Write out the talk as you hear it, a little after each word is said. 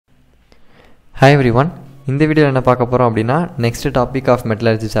Hi everyone. In this video என்ன பார்க்க போறோம் அப்படினா next topic of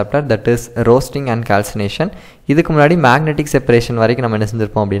metallurgy chapter, that is roasting and calcination. இதுக்கு முன்னாடி magnetic separation வரைக்கும் நம்ம என்ன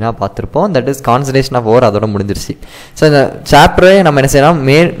செஞ்சிருப்போம் அப்படினா பார்த்திருப்போம். That is concentration of ore அதோட முடிஞ்சிருச்சு. So இந்த chapter நம்ம என்ன செய்யலாம்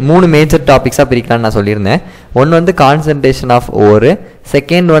மூணு மேஜர் டாபிக்ஸா பிரிக்கலாம்னு நான் சொல்லியிருந்தேன். ஒன்னு வந்து concentration of ore,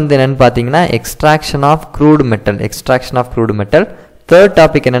 செகண்ட் வந்து என்னன்னு பாத்தீங்கன்னா extraction of crude metal, third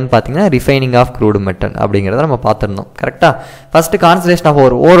topic என்னன்னு பாத்தீங்கன்னா refining of crude metal அப்படிங்கறத நம்ம பார்த்திருந்தோம். கரெக்ட்டா? First concentration of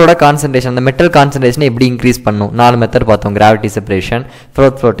ore concentration, அந்த metal concentration எப்படி increase பண்ணனும்? நாலு மெத்தட் பார்த்தோம். gravity separation,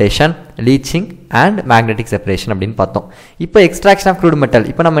 froth flotation, leaching and magnetic separation அப்படினு பார்த்தோம். இப்போ extraction of crude metal.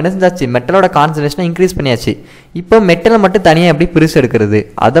 இப்போ நம்ம என்ன செஞ்சாச்சு? மெட்டலோட கான்சன்ட்ரேஷனை இன்கிரீஸ் பண்ணியாச்சு. இப்போ மெட்டலை மட்டும் தனியா எப்படி பிரிச்சு எடுக்கிறது?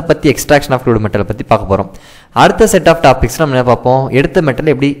 அத பத்தி extraction of crude metal பத்தி பார்க்க போறோம். அடுத்த செட் ஆஃப் டாபிக்ஸ் நம்ம என்ன பார்ப்போம்? எடுத்த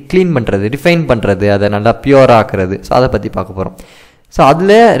மெட்டல் எப்படி க்ளீன் பண்றது, ரிஃபைன் பண்றது, அதை நல்லா பியூரா ஆக்குறது. சோ அத பத்தி பார்க்க போறோம். So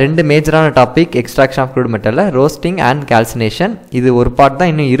அதுல ரெண்டு மேஜரான topic extraction of crude metal, roasting and calcination. இது ஒரு பார்ட் தான்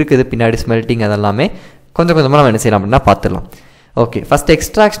இன்னும் இருக்குது, பின்னாடி ஸ்மெல்டிங் அதெல்லாம் கொஞ்சம் கொஞ்சமா நம்ம என்ன செய்யலாம் அப்படினா பார்த்துடலாம். Okay, first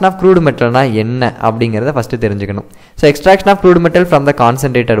extraction of crude metal னா என்ன அப்படிங்கறத ஃபர்ஸ்ட் தெரிஞ்சுக்கணும். So extraction of crude metal from the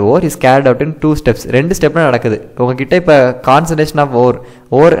concentrated ore is carried out in two steps. ரெண்டு ஸ்டெப்ல நடக்குது. உங்ககிட்ட இப்ப concentration of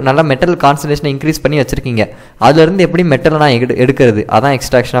ore நல்ல மெட்டல் கான்சன்ட்ரேஷனை இன்க்ரீஸ் பண்ணி வச்சிருக்கீங்க. அதுல இருந்து எப்படி மெட்டலை நான் எடுக்கிறது? அதான்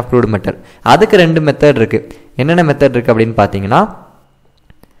extraction of crude metal. அதுக்கு ரெண்டு மெத்தட் இருக்கு. என்னென்ன மெத்தட் இருக்கு அப்படினு பாத்தீங்கன்னா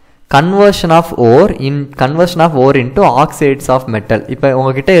conversion of ore into oxides of metal. இப்போ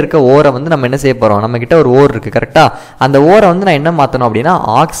உங்ககிட்ட இருக்க ஓரை வந்து நம்ம என்ன செய்ய போறோம்? நம்ம கிட்ட ஒரு ஓர் இருக்கு, கரெக்ட்டா? அந்த ஓரை வந்து நான் என்ன மாத்தணும் அப்படினா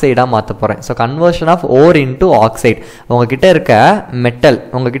ஆக்சைடா மாத்த போறேன். So conversion of ore into oxide. உங்ககிட்ட இருக்க மெட்டல்,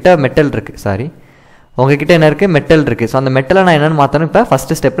 உங்ககிட்ட மெட்டல் இருக்கு, உங்ககிட்ட என்ன இருக்கு? மெட்டல் இருக்கு. சோ அந்த மெட்டலை நான் என்னன்னு மாத்தணும்? இப்ப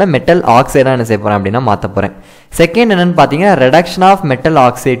ஃபர்ஸ்ட் ஸ்டெப்ல மெட்டல் ஆக்சைடா என்ன செய்ய போறேன் அப்படினா மாத்த போறேன். செகண்ட் என்னன்னு பாத்தீங்கன்னா reduction of metal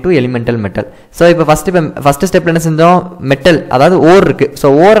oxide to elemental metal. So இப்போ ஃபர்ஸ்ட் ஸ்டெப்ல என்ன செஞ்சோம்? மெட்டல், அதாவது ஓர் இருக்கு. சோ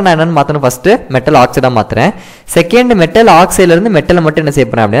ஓரை நான் என்னன்னு மாத்தணும்? First metal ஆக்சைடா மாத்துறேன். செகண்ட் மெட்டல் ஆக்சைடுல இருந்து மெட்டலை மட்டும் என்ன செய்ய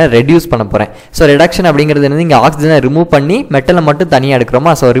போறேன் அப்படினா ரெடியூஸ் பண்ண போறேன். சோ ரிடக்ஷன் அப்படிங்கிறது என்னது? இங்க ஆக்சிஜனை ரிமூவ் பண்ணி மெட்டலை மட்டும் தனியா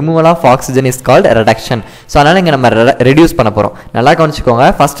எடுக்கிறோமா? So removal of oxygen is called reduction. So அதனால இங்க நம்ம ரெடியூஸ் பண்ண போறோம். நல்லா கவனிச்சுக்கோங்க.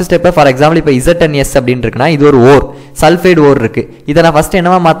 ஃபர்ஸ்ட் ஸ்டெப் ஃபார் எக்ஸாம்பிள் இப்போ ZnS அப்படின்னு இருக்குன்னா இது ஒரு ஓர், சல்ஃபைடு ஓர் இருக்கு. இதை நான் ஃபர்ஸ்ட்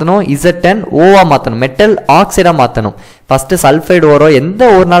என்னவா மாத்தணும்? ZnO வா மாத்தணும், மெட்டல் ஆக்சைடா மாத்தணும். ஃபர்ஸ்ட் சல்ஃபைடு ஓரோ எந்த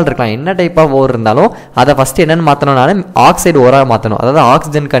ஓர்னால இருக்கலாம், என்ன டைப் ஆஃப் ஓர் இருந்தாலும் அதை ஃபர்ஸ்ட் என்னன்னு மாத்தணும்னால ஆக்சைடு ஓரா மாத்தணும், அதாவது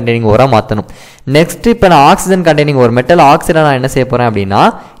ஆக்சிஜன் கண்டெய்னிங் ஓரா மாத்தணும். நெக்ஸ்ட் இப்போ நான் ஆக்சிஜன் கண்டெய்னிங் ஓர் மெட்டல் ஆக்சைடா நான் என்ன செய்ய போறேன் அப்படின்னா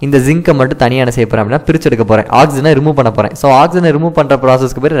இந்த ஜிங்கை மட்டும் தனியாக என்ன செய்ய போறேன் அப்படின்னா பிரிச்சு எடுக்க போறேன், ஆக்சிஜனை ரிமூவ் பண்ண போறேன். ஸோ ஆக்சிஜனை ரிமூவ் பண்ற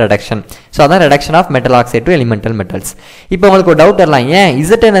ப்ராசஸ்க்கு பேர் ரெடக்ஷன். ஸோ அதான் reduction of metal oxide to elemental metals. இப்போ உங்களுக்கு ஒரு டவுட் வரலாம், ஏன்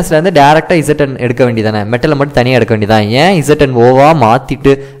ZnSல இருந்து டைரக்டா Zn எடுக்க வேண்டியதானே, மெட்டலை மட்டும் தனியாக எடுக்க வேண்டியதான், ஏன் ZnOவா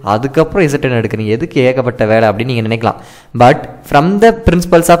மாத்திட்டு அதுக்கப்புறம் Zn எடுக்கிறீங்க, எதுக்கு ஏகப்பட்ட வேலை அப்படின்னு நீங்க நினைக்கலாம். But from the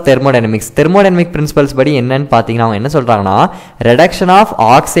principles of thermodynamics, thermodynamic principles படி என்னன்னு பாத்தீங்கன்னா அவங்க என்ன சொல்றாங்கன்னா reduction of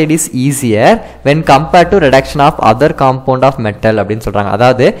oxide is easier when compared to reduction of other compound of metal அப்படின்னு சொல்றாங்க.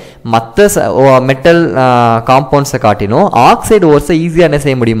 அதாவது மற்ற மெட்டல் காம்பவுண்ட்ஸை காட்டிலும் ஆக்சைடு ஓர்ஸை ஈஸியா என்ன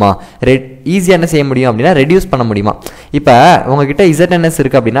செய்ய முடியுமா, ஈஸியா என்ன செய்ய முடியும் அப்படின்னா ரெடியூஸ் பண்ண முடியுமா. இப்ப உங்ககிட்ட ZnS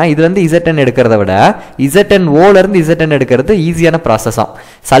இருக்கு அப்படின்னா இதுல இருந்து Zn எடுக்கிறத விட ZnOல இருந்து Zn எடுக்கிறது ஈஸியான ப்ராசஸ்.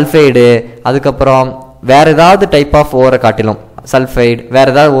 சல்ஃபைடு அதுக்கப்புறம் வேற ஏதாவது டைப் ஆஃப் ஓரை காட்டிலும், சல்ஃபைடு வேற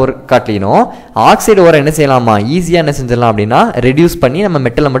ஏதாவது ஓர் காட்டிலும் ஆக்சைடு ஓரை என்ன செய்யலாமா, ஈஸியா என்ன செஞ்சிடலாம் அப்படின்னா ரெடியூஸ் பண்ணி நம்ம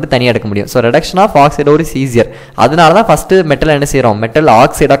மெட்டலை மட்டும் தனியாக எடுக்க முடியும். So reduction of oxide wore is easier. அதனால தான் ஃபர்ஸ்ட் மெட்டல் என்ன செய்யறோம், மெட்டல்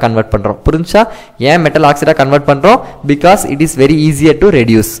ஆக்சைடா கன்வெர்ட் பண்றோம். புரிஞ்சா? ஏன் மெட்டல் ஆக்சைடா கன்வெர்ட் பண்றோம்? Because it is very easier to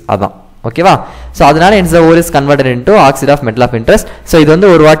reduce. அதான் ஓகேவா. சோ அதனால hence the ore is converted into oxide of metal of interest. So இது வந்து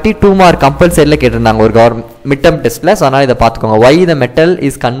ஒரு வாட்டி 2 மார்க் கம்பல்சரில கேட்டிருந்தாங்க ஒரு கவர்மெண்ட் மிட் டர்ம் டெஸ்ட்ல. சோ அதனால இத பாத்துக்கோங்க, why the metal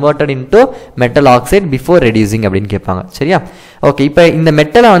is converted into metal oxide before reducing அப்படினு கேட்பாங்க. சரியா? ஓகே, இப்போ இந்த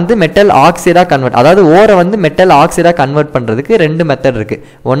மெட்டலை வந்து மெட்டல் ஆக்சைடா கன்வெர்ட், அதாவது ஓரை வந்து மெட்டல் ஆக்சைடா கன்வெர்ட் பண்றதுக்கு ரெண்டு மெத்தட் இருக்கு.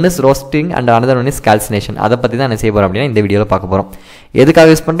 One is roasting and another one is calcination. அத பத்தி தான் என்ன செய்ய போறோம் அப்படினா இந்த வீடியோல பார்க்க போறோம். எதுக்காக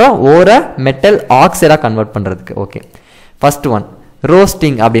யூஸ் பண்றோம்? ஓரை மெட்டல் ஆக்சைடா கன்வெர்ட் பண்றதுக்கு. ஓகே, ஃபர்ஸ்ட் ஒன்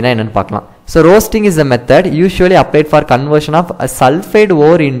roasting அப்படினா என்னன்னு பார்க்கலாம். So roasting is a method usually applied for conversion of a sulfide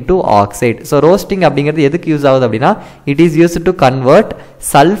ore into oxide. So roasting அப்படிங்கிறது எதுக்கு யூஸ் ஆகுது அப்படினா it is used to convert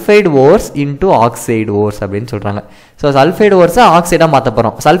sulfide ores into oxide ores அப்படின்னு சொல்றாங்க. So sulfide ores ஆக்சைடா மாத்த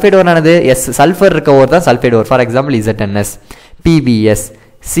போறோம். sulfide ore என்னது? S, sulphur இருக்க ஓர் தான் sulfide ore. For example ZnS, PbS,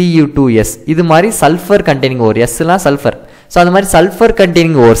 Cu2S. இது மாதிரி சல்ஃபர் கண்டெய்னிங் ஓர், Sலாம் சல்ஃபர். சோ அந்த மாதிரி சல்ஃபர்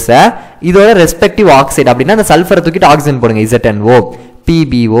கண்டெய்னிங் ஓர்ஸை இதோட ரெஸ்பெக்டிவ் ஆக்சைடு அப்படின்னா அந்த சல்ஃபரை தூக்கிட்டு ஆக்சிஜன் போடுங்க, ZnO,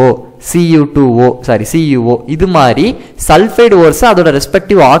 PbO, CuO. இது மாதிரி சல்ஃபைடு ஓர்ஸ் அதோட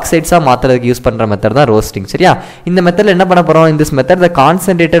ரெஸ்பெக்டிவ் ஆக்சைட்ஸா மாத்துறதுக்கு யூஸ் பண்ற மெத்தட் தான் ரோஸ்டிங். சரியா? இந்த மெத்தட்ல என்ன பண்ண போறோம்? in this method the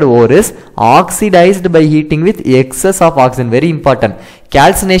concentrated ore is oxidized by heating with excess of oxygen. very important.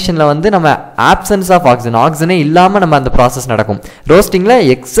 calcinationல வந்து நம்ம absence of oxygen, ஆக்சிஜனே இல்லாம நம்ம அந்த process நடக்கும். ரோஸ்டிங்ல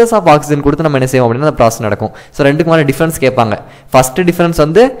excess of oxygen கொடுத்து நம்ம என்ன செய்வோம் அப்படினா அந்த process நடக்கும். சோ ரெண்டுக்குமான டிஃபரன்ஸ் கேட்பாங்க. ஃபர்ஸ்ட் டிஃபரன்ஸ்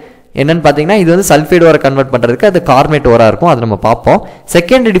வந்து என்னன்னு பார்த்தீங்கன்னா இது வந்து சல்ஃபைடு ஓரை கன்வெர்ட் பண்ணுறதுக்கு அது கார்பனேட் ஓரா இருக்கும், அது நம்ம பார்ப்போம்.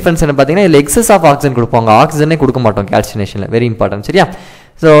 செகண்ட் டிஃபரன்ஸ் என்ன பார்த்தீங்கன்னா இதில் எக்ஸஸ் ஆஃப் ஆக்சிஜன் கொடுப்பாங்க, ஆக்சிஜனே கொடுக்க மாட்டோம் கால்சினேஷனில், வெரி இம்பார்ட்டன்ட். சரியா?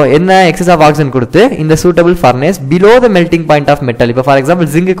 ஸோ என்ன எக்ஸஸ் ஆஃப் ஆக்சிஜன் கொடுத்து இந்த suitable furnace below the melting point of metal. இப்போ ஃபார் எக்ஸாம்பிள்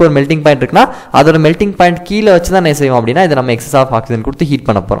ஜிங்குக்கு ஒரு மெல்டிங் பாயிண்ட் இருக்குன்னா அதோட மெல்டிங் பாயிண்ட் கீழே வச்சு தான் என்ன செய்வோம் அப்படின்னா இதை நம்ம எக்ஸஸ் ஆஃப் ஆக்சிஜன் கொடுத்து ஹீட்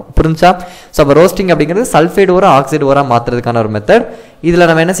பண்ண போகிறோம். புரிஞ்சா? ஸோ அப்போ ரோஸ்டிங் அப்படிங்கிறது சல்ஃபைடு ஓரா ஆக்சைடு ஓரா மாற்றுறதுக்கான ஒரு மெத்தட். இதில்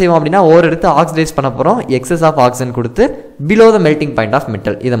நம்ம என்ன செய்வோம் அப்படின்னா ஓர் எடுத்து ஆக்சிடைஸ் பண்ண போகிறோம், எக்ஸஸ் ஆஃப் ஆக்சிஜன் கொடுத்து below the melting point of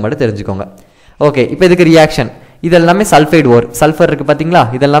metal. இதை மட்டும் தெரிஞ்சுக்கோங்க. ஓகே, இப்போ இதுக்கு ரியாக்ஷன் இதெல்லாமே சல்ஃபைடு ஓர், சல்ஃபர் இருக்குது பார்த்தீங்களா,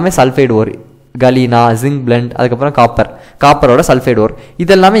 இதெல்லாமே சல்ஃபைடு ஓர், கலீனா, ஜிங்க் பிளண்ட், அதுக்கப்புறம் காப்பரோட சல்ஃபைடு ஓர்.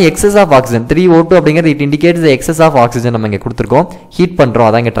 இதெல்லாமே எக்ஸஸ் ஆஃப் ஆக்சிஜன் 3O2 அப்படிங்கிறது it indicates excess of oxygen நம்ம இங்கே கொடுத்துருக்கோம், ஹீட் பண்ணுறோம்,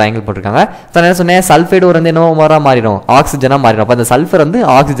 அதான் இங்கே ட்ரையாங்கிள் போட்டிருக்காங்க. ஸோ என்ன சொன்னேன், சல்ஃபைடு ஓர் வந்து என்னவா மாறிடும், ஆக்சிஜனாக மாறிடும். அப்போ அந்த சல்ஃபர் வந்து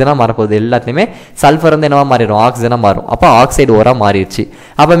ஆக்சிஜனாக மாறப்போகுது, எல்லாத்துலேயுமே சல்ஃபர் வந்து என்னவா மாறிடும், ஆக்சிஜனாக மாறும். அப்போ ஆக்சைடு ஓராக மாறிடுச்சு.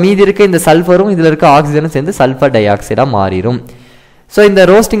 அப்போ மீதி இருக்க இந்த சல்ஃபரும் இதில் இருக்க ஆக்சிஜனும் சேர்ந்து சல்ஃபர் டை ஆக்சைடாக மாறிடும். So in the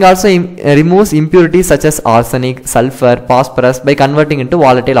roasting also removes impurities such as arsenic, sulfur, phosphorus by converting into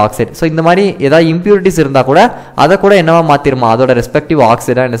volatile oxide. So இந்த மாதிரி ஏதாவது impurities இருந்தா கூட அதை கூட என்னவா மாத்திருமா, அதோட ரெஸ்பெக்டிவ்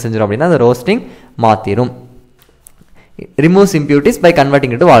ஆக்சைடா என்ன செஞ்சிரும் அப்படின்னா அந்த roasting மாத்திரும். removes impurities by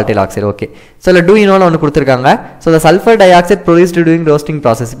converting into volatile oxide. Okay, so do you know ஒன்று கொடுத்துருக்காங்க. So the sulfur dioxide produced during roasting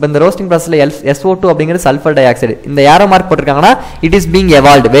process. இப்போ இந்த roasting processல SO2 அப்படிங்கிறது sulfur dioxide, இந்த arrow mark போட்டிருக்காங்கன்னா it is being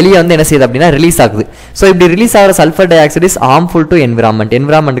evolved, வெளியே வந்து என்ன செய்யுது அப்படின்னா ரிலீஸ் ஆகுது. ஸோ இப்படி ரிலீஸ் ஆகிற sulfur dioxide is harmful to environment,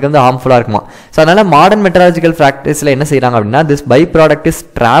 environmentக்கு வந்து harmful இருக்குமா. ஸோ அதனால மாடர்ன் மெட்டலாஜிக்கல் ப்ராக்டிஸில் என்ன செய்யறாங்க அப்படின்னா this byproduct is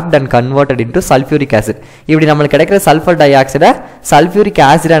trapped and converted into sulfuric acid. இப்படி நம்மளுக்கு கிடைக்கிற sulfur dioxide sulfuric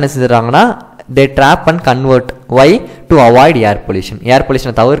acid என்ன செஞ்சுறாங்கன்னா they trap and convert. Why? To avoid air pollution. Air pollution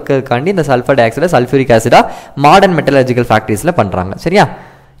தவிர்க்கிறதுக்காண்டி இந்த sulfur dioxide sulfuric acid modern metallurgical ஃபேக்டரிஸ்ல பண்றாங்க. சரியா?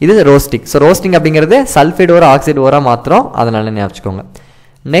 இது ரோஸ்டிங். ஸோ ரோஸ்டிங் அப்படிங்கிறது sulphide ஓரா oxide ஓரா மாத்திரம், அதனால ஞாபகம்.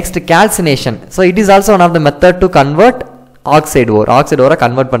 Next calcination. So it is also one of the method to convert oxide ஓரை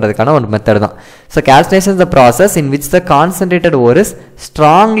convert பண்ணுறதுக்கான ஒரு மெத்தட் தான். So calcination is the process in which the concentrated ore is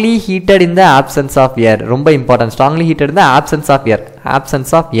strongly heated in the absence of air. ரொம்ப important, strongly heated in the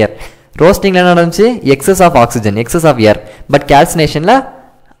absence of air. ரோஸ்டிங்ல என்ன நடந்துச்சு, excess of oxygen, excess of air, but calcinationல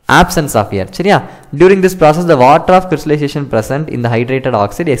absence of air. சரியா? during this process the water of crystallization present in the hydrated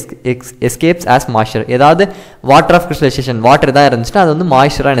oxide escapes as moisture. ஏதாவது water of crystallization water தான் இருந்துச்சுன்னா அது வந்து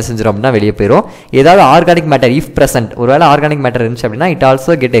மாய்ஸ்சரா என்ன செஞ்சிடும் அப்படின்னா வெளியே போயிடும். ஏதாவது ஆர்கானிக் மேட்டர் if present, ஒருவேளை ஆர்கானிக் மேட்டர் இருந்துச்சு அப்படின்னா it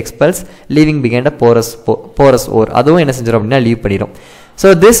also get expels leaving behind a porous ore, அதுவும் என்ன செஞ்சிடும் அப்படின்னா லீவ் பண்ணிடும். So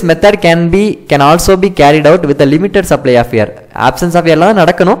this method can also be carried out with a limited supply of air. Absence of air தான்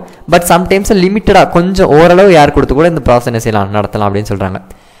நடக்கணும், பட் சம்டைம்ஸ் லிமிட்டடா கொஞ்சம் ஓரளவு ஏர் கொடுத்து கூட இந்த ப்ராசஸ் என்ன செய்யலாம், நடத்தலாம் அப்படின்னு சொல்றாங்க.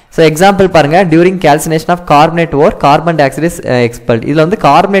 ஸோ எக்ஸாம்பிள் பாருங்க, during calcination of carbonate wore carbon di oxide is expelled. இதில் வந்து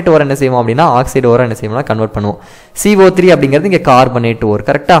கார்பனேட் ஓர் என்ன செய்வோம் அப்படின்னா ஆக்சைடு ஓரை என்ன செய்வோம்னா கன்வெர்ட் பண்ணுவோம். CO3 அப்படிங்கிறது இங்கே கார்பனேட் ஓர்,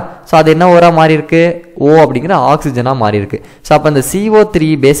 கரெக்டா? ஸோ அது என்ன ஓரா மாறி இருக்கு, O அப்படிங்கிற ஆக்சிஜனாக மாறி இருக்கு. ஸோ அப்போ அந்த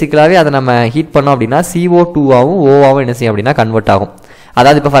CO3 பேசிக்கலாகவே அதை நம்ம ஹீட் பண்ணோம் அப்படின்னா CO2ஆகவும் ஓவாகவும் என்ன செய்யும் அப்படின்னா கன்வெர்ட் ஆகும்.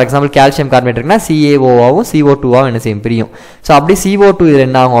 அதாவது இப்போ ஃபார் எக்ஸாம்பிள் கால்சியம் கார்பனேட் இருக்குன்னா CaOஆகவும் CO2ஆகவும் என்ன செய்யும் பிரியும். ஸோ அப்படி CO2 இது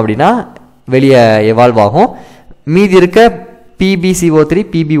என்ன ஆகும் அப்படின்னா வெளியே எவால்வ் ஆகும். மீதி இருக்க PbCO3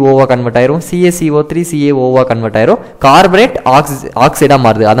 PbOவா கன்வெர்ட் ஆயிரும், CaCO3 CaOவா கன்வெர்ட் ஆயிரும், கார்பனேட் ஆக்சைடா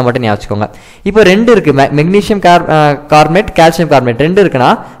மாறுது, அதை மட்டும் ஞாபகம். இப்போ ரெண்டு இருக்கு, மெக்னீசியம் கார்பனேட் கால்சியம் கார்பனேட் ரெண்டு இருக்குன்னா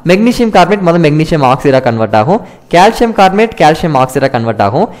மெக்னீசியம் கார்பனேட் முதல் மெக்னீசியம் ஆக்சைடா கன்வெர்ட் ஆகும், கால்சியம் கார்பனேட் கால்சியம் ஆக்சைடா கன்வெர்ட்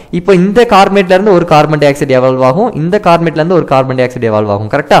ஆகும். இப்போ இந்த கார்பனேட்ல இருந்து ஒரு கார்பன் டை ஆக்சைடு எவால்வ் ஆகும், இந்த கார்பனேட்ல இருந்து ஒரு கார்பன் டை ஆக்சைடு எவால்வ்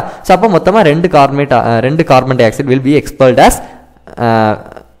ஆகும், கரெக்டா? ஸோ அப்போ மொத்தமாக ரெண்டு carbon di oxide will be expelled as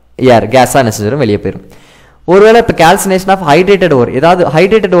ஏர், கேஸாக என்ன செஞ்சிடும் வெளியே போயிடும். ஒருவேளை இப்போ calcination ஆஃப் ஹைட்ரேட்டட் ஓர், ஏதாவது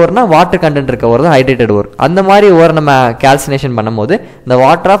ஹைட்ரேட்டட் ஓர்னா வாட்டர் கண்டென்ட் இருக்க ஓர் தான் ஹைட்ரேட்டட் ஓர், அந்த மாதிரி ஓர் நம்ம calcination பண்ணும்போது இந்த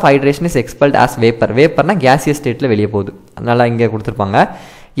water of hydration is expelled as vapour. வேப்பர்னா gaseous ஸ்டேட்ல வெளியே போகுது, அதனால இங்கே கொடுத்துருப்பாங்க.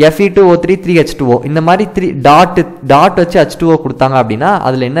 Fe2O3 3H2O இந்த மாதிரி 3 டாட் வச்சு H2O கொடுத்தாங்க அப்படின்னா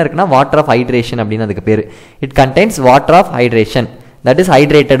அதில் என்ன இருக்குன்னா வாட்டர் ஆஃப் ஹைட்ரேஷன் அப்படின்னு அதுக்கு பேர். It contains water of hydration, that is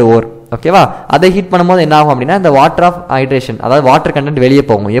hydrated ஓர். ஓகேவா? அதை ஹீட் பண்ணும்போது என்ன ஆகும் அப்படின்னா இந்த வாட்டர் ஆஃப் ஹைட்ரேஷன், அதாவது வாட்டர் கண்டென்ட் வெளியே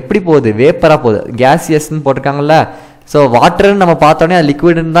போகும். எப்படி போகுது, வேப்பரா போகுது, கேசியஸ்ன்னு போட்டிருக்காங்கல்ல. ஸோ வாட்டர்னு நம்ம பார்த்தோன்னே அது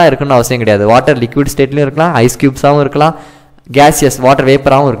லிக்விட்னு தான் இருக்கணும்னு அவசியம் கிடையாது. வாட்டர் லிக்விட் ஸ்டேட்லையும் இருக்கலாம், ஐஸ் கியூப்ஸாகவும் இருக்கலாம், கேசியஸ் வாட்டர்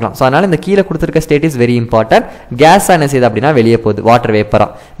வேப்பராகவும் இருக்கலாம். ஸோ அதனால இந்த கீழே கொடுத்துருக்க ஸ்டேட் இஸ் வெரி இம்பார்ட்டன்ட். கேஸாக என்ன செய்யுது அப்படின்னா வெளியே போகுது, வாட்டர் வேப்பரா.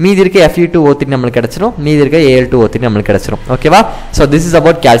 மீதி இருக்க Fe2O3 நம்மளுக்கு கிடைச்சிரும், மீதி இருக்க Al2O3 நம்மளுக்கு கிடைச்சிரும். ஓகேவா? So this is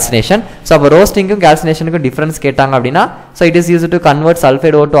about calcination. So அப்போ ரோஸ்டிங்கும் calcinationக்கும் டிஃபரன்ஸ் கேட்டாங்க அப்படின்னா so it is use to convert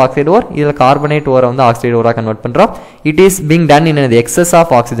sulphide wore to oxide ஓர். இதில் கார்பனேட் ஓரை வந்து ஆக்சைடு ஓராக கன்வெர்ட் பண்ணுறோம். It is being done in excess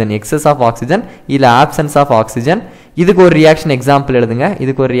of oxygen, இல்லை ஆப்சன்ஸ் ஆஃப் ஆக்சிஜன். இதுக்கு ஒரு ரியாக்ஷன் எக்ஸாம்பிள் எழுதுங்க,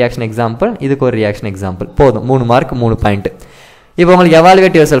 இதுக்கு ஒரு ரியாக்ஷன் எக்ஸாம்பிள், இதுக்கு ஒரு ரியாக்ஷன் எக்ஸாம்பிள். போதும், 3 மார்க் 3 பாயிண்ட். இப்போ உங்களுக்கு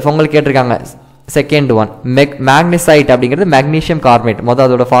எவாலுவேட் யுவர் செல்ஃப் உங்களுக்கு கேட்டிருக்காங்க. செகண்ட் ஒன் மேக்னசைட் அப்படிங்கிறது மெக்னீசியம் கார்பனேட். மொதல்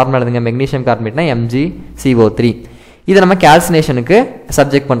அதோட ஃபார்முலா எழுதுங்க. Magnesium கார்பனேட்னா MgCO3. இதை நம்ம கால்சினேஷனுக்கு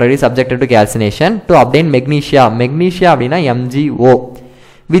சப்ஜெக்ட் பண்ணுறது, subjected to calcination to obtained magnesia. Magnesia அப்படின்னா MgO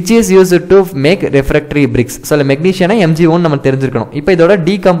which is used to make refractory bricks. So மெக்னீஷியனா MgOன்னு நம்ம தெரிஞ்சிருக்கணும். இப்போ இதோட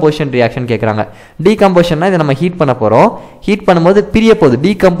டீகம்போசிஷன் ரியாக்ஷன் கேட்குறாங்க. டீகம்போசிஷன்னா இதை நம்ம ஹீட் பண்ண போகிறோம். ஹீட் பண்ணும்போது பிரிய போகுது.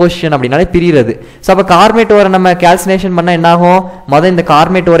 டீகம்போசிஷன் அப்படின்னாலே பிரிகிறது. ஸோ அப்போ கார்பனேட் ஓரை நம்ம கால்சினேஷன் பண்ணால் என்னாகும்? மொதல் இந்த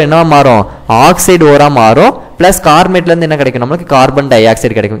கார்பனேட் ஓர் என்னவா மாறும்? ஆக்சைடு ஓராக மாறும். ப்ளஸ் கார்பனேட்லேருந்து என்ன கிடைக்கும்? நம்மளுக்கு கார்பன் டை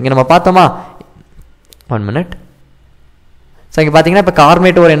ஆக்சைடு கிடைக்கும். இங்கே நம்ம பார்த்தோமா? 1 minute. ஸோ இங்கே பார்த்தீங்கன்னா இப்போ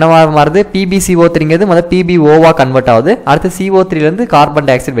கார்பனேட் ஓர் என்னவாக மாறுது? PbCO3ங்கிறது முதல்ல PbOவாக கன்வெர்ட் ஆகுது. அடுத்து CO3லேருந்து கார்பன்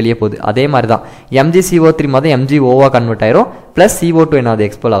டை ஆக்சைடு வெளியே போகுது. அதே மாதிரி தான் MgCO3 முதல் MgOவாக கன்வெர்ட் ஆயிரும். ப்ளஸ் CO2 என்னாவது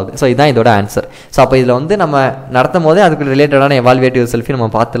எக்ஸ்போல் ஆகுது. ஸோ இதுதான் இதோட ஆன்சர். ஸோ அப்போ இதில் வந்து நம்ம நடத்தும் போதே அதுக்கு ரிலேட்டடான எவால்வேட்டிவ் செல்ஃபி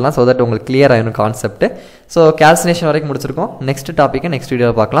நம்ம பார்த்துடலாம். ஸோ தட் உங்களுக்கு கிளியர் ஆகிடும் கான்செப்ட். ஸோ கால்சினேஷன் வரைக்கும் முடிச்சிருக்கோம். நெக்ஸ்ட் டாப்பிக்கை நெக்ஸ்ட்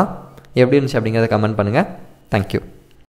வீடியோவில் பார்க்கலாம். எப்படி இருந்துச்சு அப்படிங்கிறத கமெண்ட் பண்ணுங்கள். தேங்க்யூ.